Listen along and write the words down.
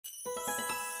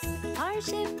Our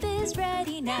ship is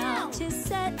ready now to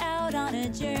set out on a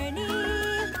journey.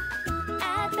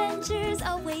 Adventures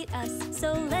await us,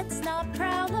 so let's not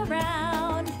prowl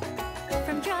around.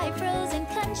 From dry frozen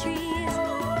countries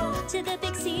to the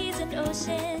big seas and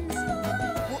oceans,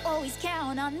 we'll always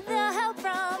count on the help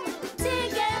from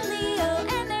Tig and Leo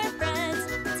and their friends.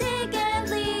 Tig and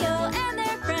Leo and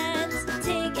their friends.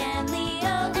 Tig and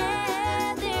Leo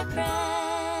and their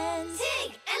friends.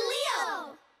 Tig and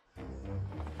Leo!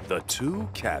 The two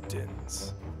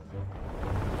captains.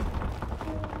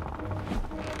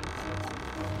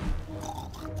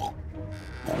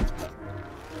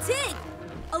 Tig,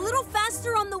 a little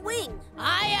faster on the wing.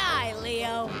 Aye, aye,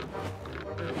 Leo.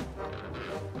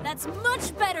 That's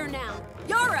much better now.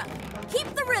 Yara,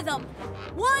 keep the rhythm.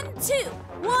 1, 2,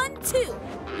 1, 2.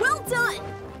 Well done.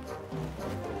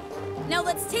 Now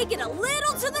let's take it a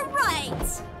little to the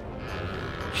right.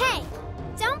 Hey,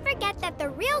 don't forget that the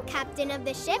real captain of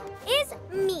the ship is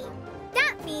me.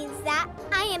 That means that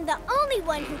I am the only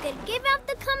one who could give out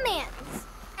the commands.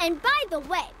 And by the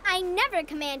way, I never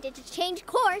commanded to change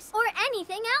course or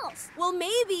anything else. Well,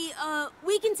 maybe,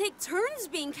 we can take turns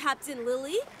being Captain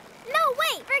Lily. No,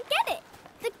 wait, forget it.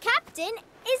 The captain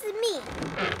is me.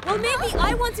 Well, maybe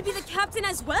I want to be the captain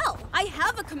as well. I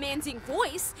have a commanding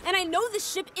voice, and I know the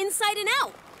ship inside and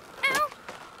out. Ow.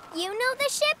 You know the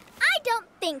ship? I don't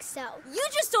think so. You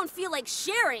just don't feel like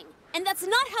sharing, and that's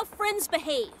not how friends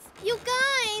behave. You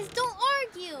guys, don't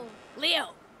argue.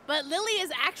 Leo, but Lily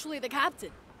is actually the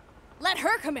captain. Let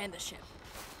her command the ship.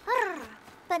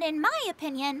 But in my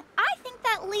opinion, I think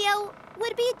that Leo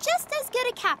would be just as good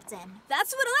a captain.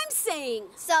 That's what I'm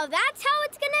saying. So that's how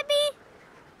it's gonna be?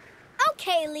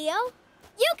 Okay, Leo.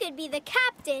 You could be the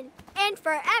captain, and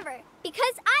forever,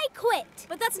 because I quit.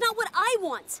 But that's not what I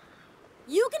want.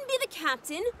 You can be the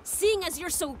captain, seeing as you're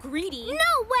so greedy.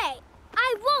 No way!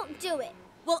 I won't do it.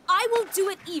 Well, I won't do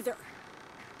it either.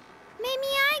 Maybe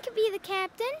I could be the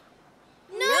captain.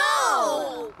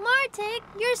 No! Martik,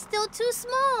 you're still too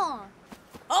small.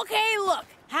 Okay, look,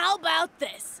 how about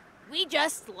this? We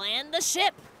just land the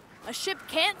ship. A ship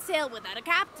can't sail without a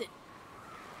captain.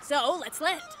 So let's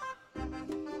land.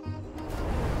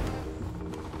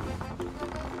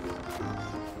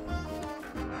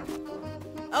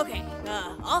 Okay,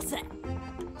 all set.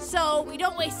 So we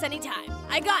don't waste any time.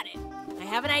 I got it. I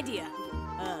have an idea.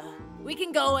 We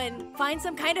can go and find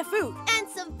some kind of food. And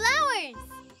some flowers.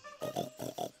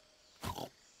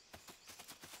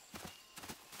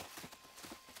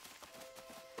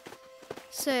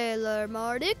 Sailor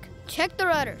Mardik, check the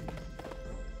rudder.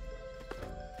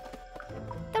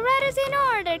 The rudder's in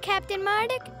order, Captain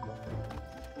Mardik.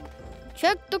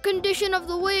 Check the condition of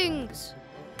the wings.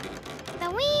 The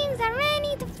wings are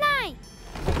ready to fly.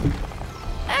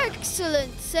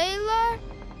 Excellent, sailor.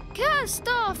 Cast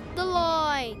off the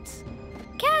lines.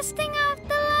 Casting off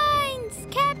the lines,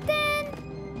 Captain.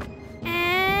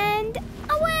 And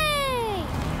away.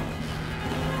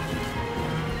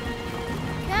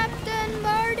 Captain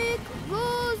Mardik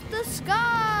rules the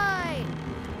sky.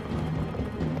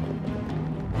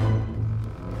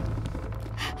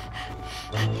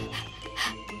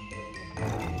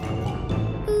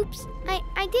 Oops,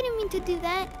 I didn't mean to do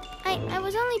that. I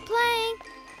was only playing.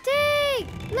 Tig!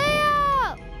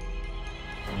 Leo!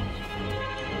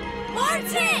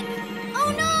 Martin!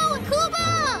 Oh no,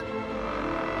 Kuba!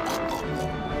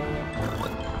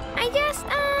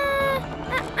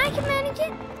 I can manage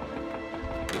it.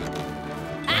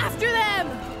 After them!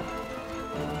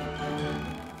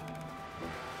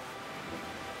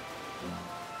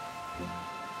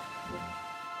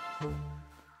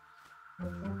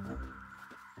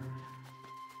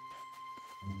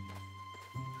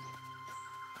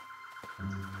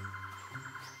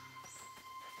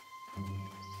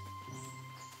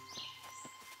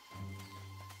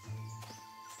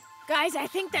 Guys, I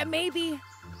think that maybe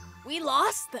we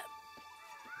lost them.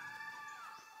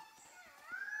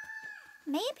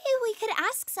 Maybe we could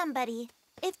ask somebody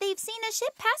if they've seen a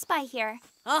ship pass by here.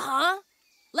 Uh-huh.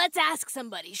 Let's ask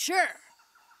somebody, sure.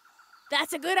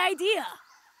 That's a good idea.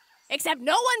 Except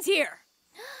no one's here.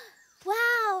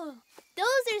 Wow,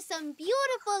 those are some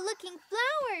beautiful looking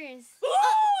flowers.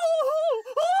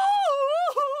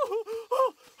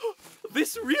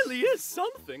 This really is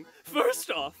something.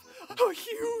 First off, a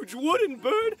huge wooden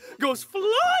bird goes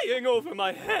flying over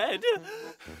my head.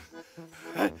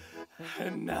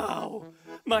 And now,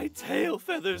 my tail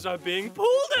feathers are being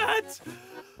pulled at.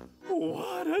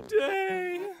 What a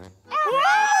day.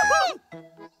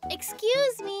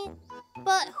 Excuse me,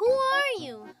 but who are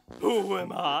you? Who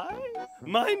am I?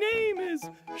 My name is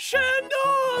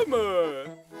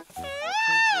Shandarmer.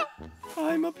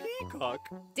 I'm a peacock.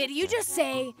 Did you just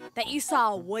say that you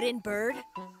saw a wooden bird?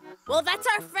 Well, that's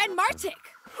our friend Martik.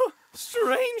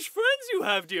 Strange friends you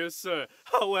have, dear sir.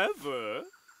 However...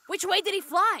 Which way did he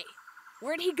fly?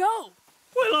 Where'd he go?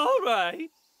 Well, all right.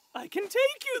 I can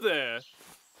take you there.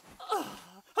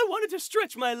 I wanted to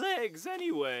stretch my legs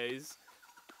anyways.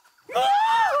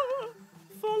 Ah!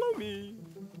 Follow me.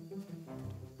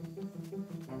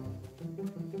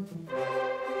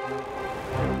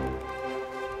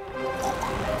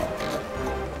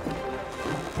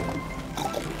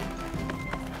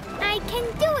 I can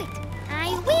do it. I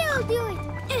will do it.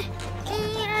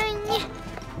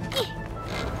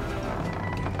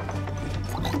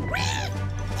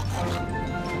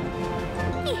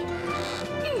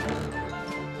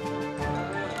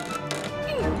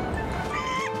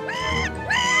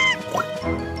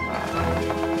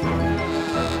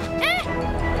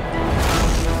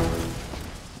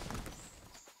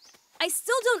 I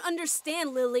still don't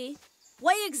understand, Lily.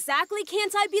 Why exactly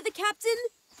can't I be the captain?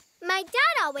 My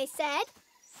dad always said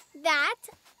that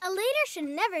a leader should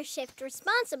never shift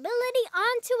responsibility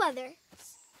onto others.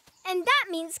 And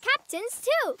that means captains,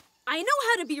 too. I know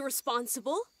how to be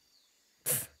responsible.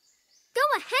 Go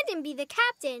ahead and be the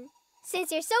captain.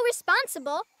 Since you're so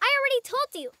responsible, I already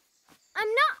told you. I'm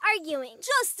not arguing.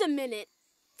 Just a minute.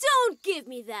 Don't give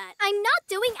me that. I'm not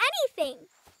doing anything.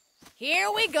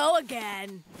 Here we go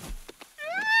again.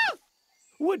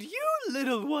 Would you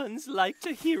little ones like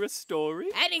to hear a story?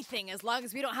 Anything, as long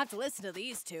as we don't have to listen to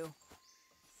these two.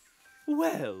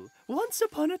 Well, once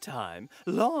upon a time,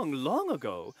 long, long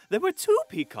ago, there were two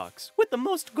peacocks with the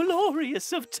most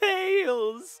glorious of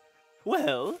tails.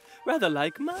 Well, rather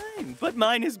like mine, but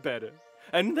mine is better.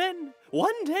 And then,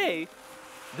 one day,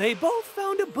 they both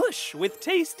found a bush with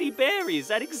tasty berries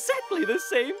at exactly the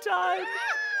same time.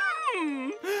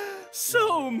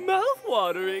 So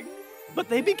mouth-watering. But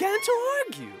they began to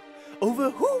argue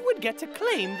over who would get to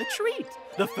claim the treat.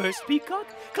 The first peacock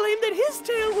claimed that his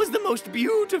tail was the most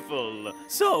beautiful,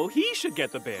 so he should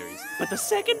get the berries. But the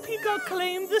second peacock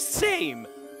claimed the same.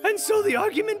 And so the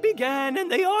argument began, and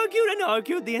they argued and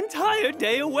argued the entire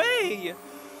day away.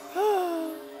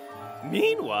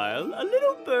 Meanwhile, a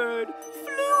little bird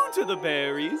flew to the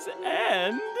berries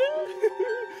and...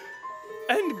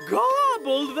 and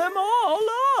gobbled them all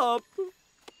up.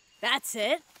 That's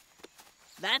it?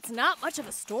 That's not much of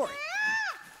a story.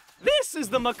 This is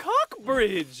the Macaque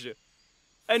Bridge.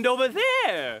 And over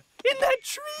there, in that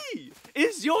tree,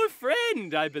 is your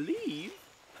friend, I believe.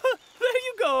 There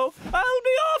you go. I'll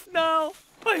be off now.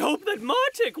 I hope that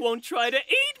Martik won't try to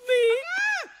eat me.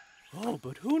 Oh,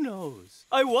 but who knows?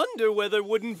 I wonder whether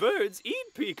wooden birds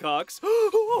eat peacocks.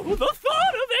 Oh, the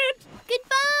thought of it!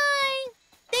 Goodbye.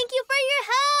 Thank you for your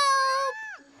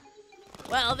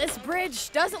help. Well, this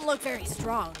bridge doesn't look very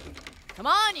strong. Come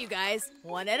on, you guys.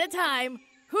 One at a time.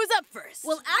 Who's up first?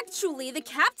 Well, actually, the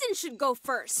captain should go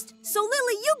first. So,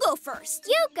 Lily, you go first.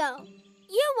 You go.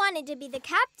 You wanted to be the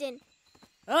captain.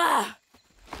 Ah!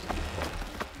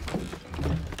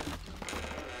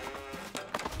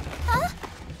 Huh?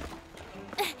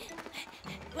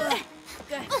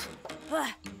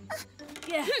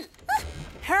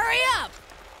 Hurry up!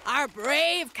 Our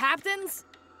brave captains.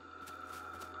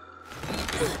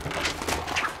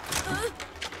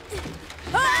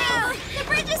 Ah! The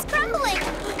bridge is crumbling!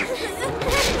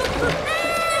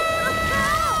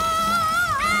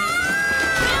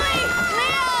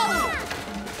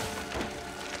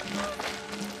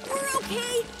 We're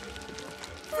okay.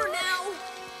 For now.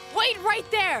 Wait right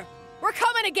there! We're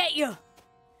coming to get you!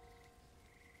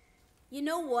 You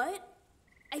know what?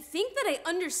 I think that I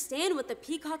understand what the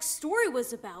peacock's story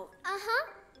was about.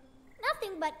 Uh-huh.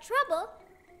 Nothing but trouble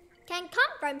can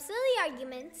come from silly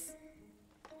arguments.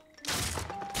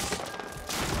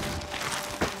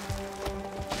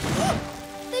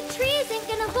 The tree isn't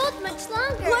gonna hold much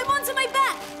longer. Climb onto my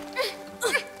back!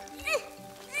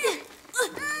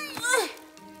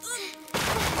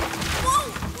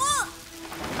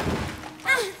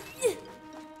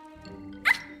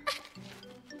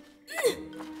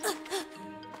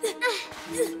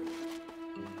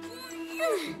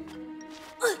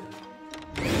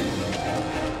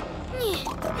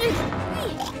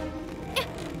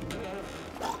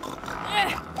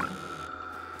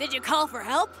 Did you call for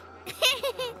help?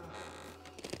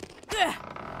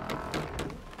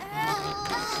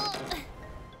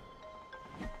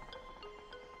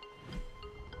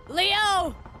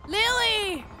 Leo!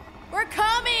 Lily! We're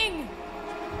coming!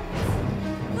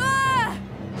 Ah!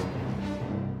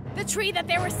 The tree that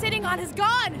they were sitting on is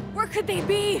gone! Where could they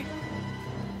be?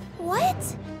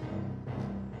 What?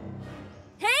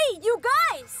 Hey, you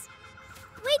guys!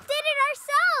 We did it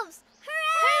ourselves!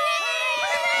 Hooray!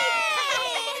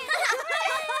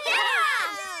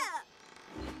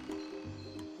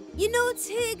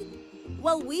 Tig,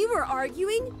 while we were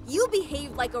arguing, you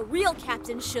behaved like a real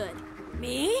captain should.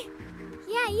 Me?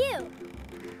 Yeah, you.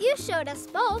 You showed us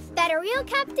both that a real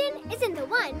captain isn't the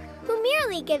one who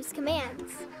merely gives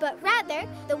commands, but rather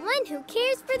the one who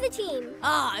cares for the team.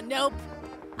 Nope.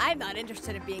 I'm not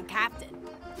interested in being captain.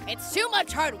 It's too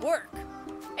much hard work.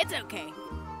 It's okay.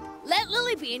 Let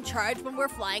Lily be in charge when we're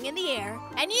flying in the air,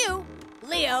 and you,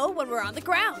 Leo, when we're on the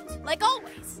ground, like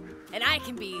always. And I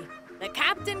can be the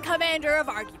captain commander of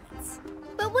arguments.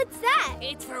 But what's that?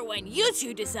 It's for when you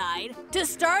two decide to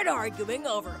start arguing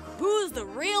over who's the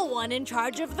real one in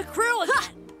charge of the crew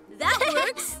again. That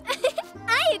works.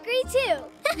 I agree too.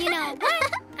 You know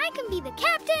what? I can be the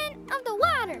captain of the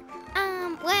water.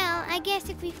 Well, I guess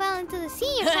if we fall into the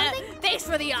sea or something. Thanks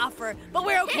for the offer, but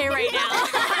we're okay right now.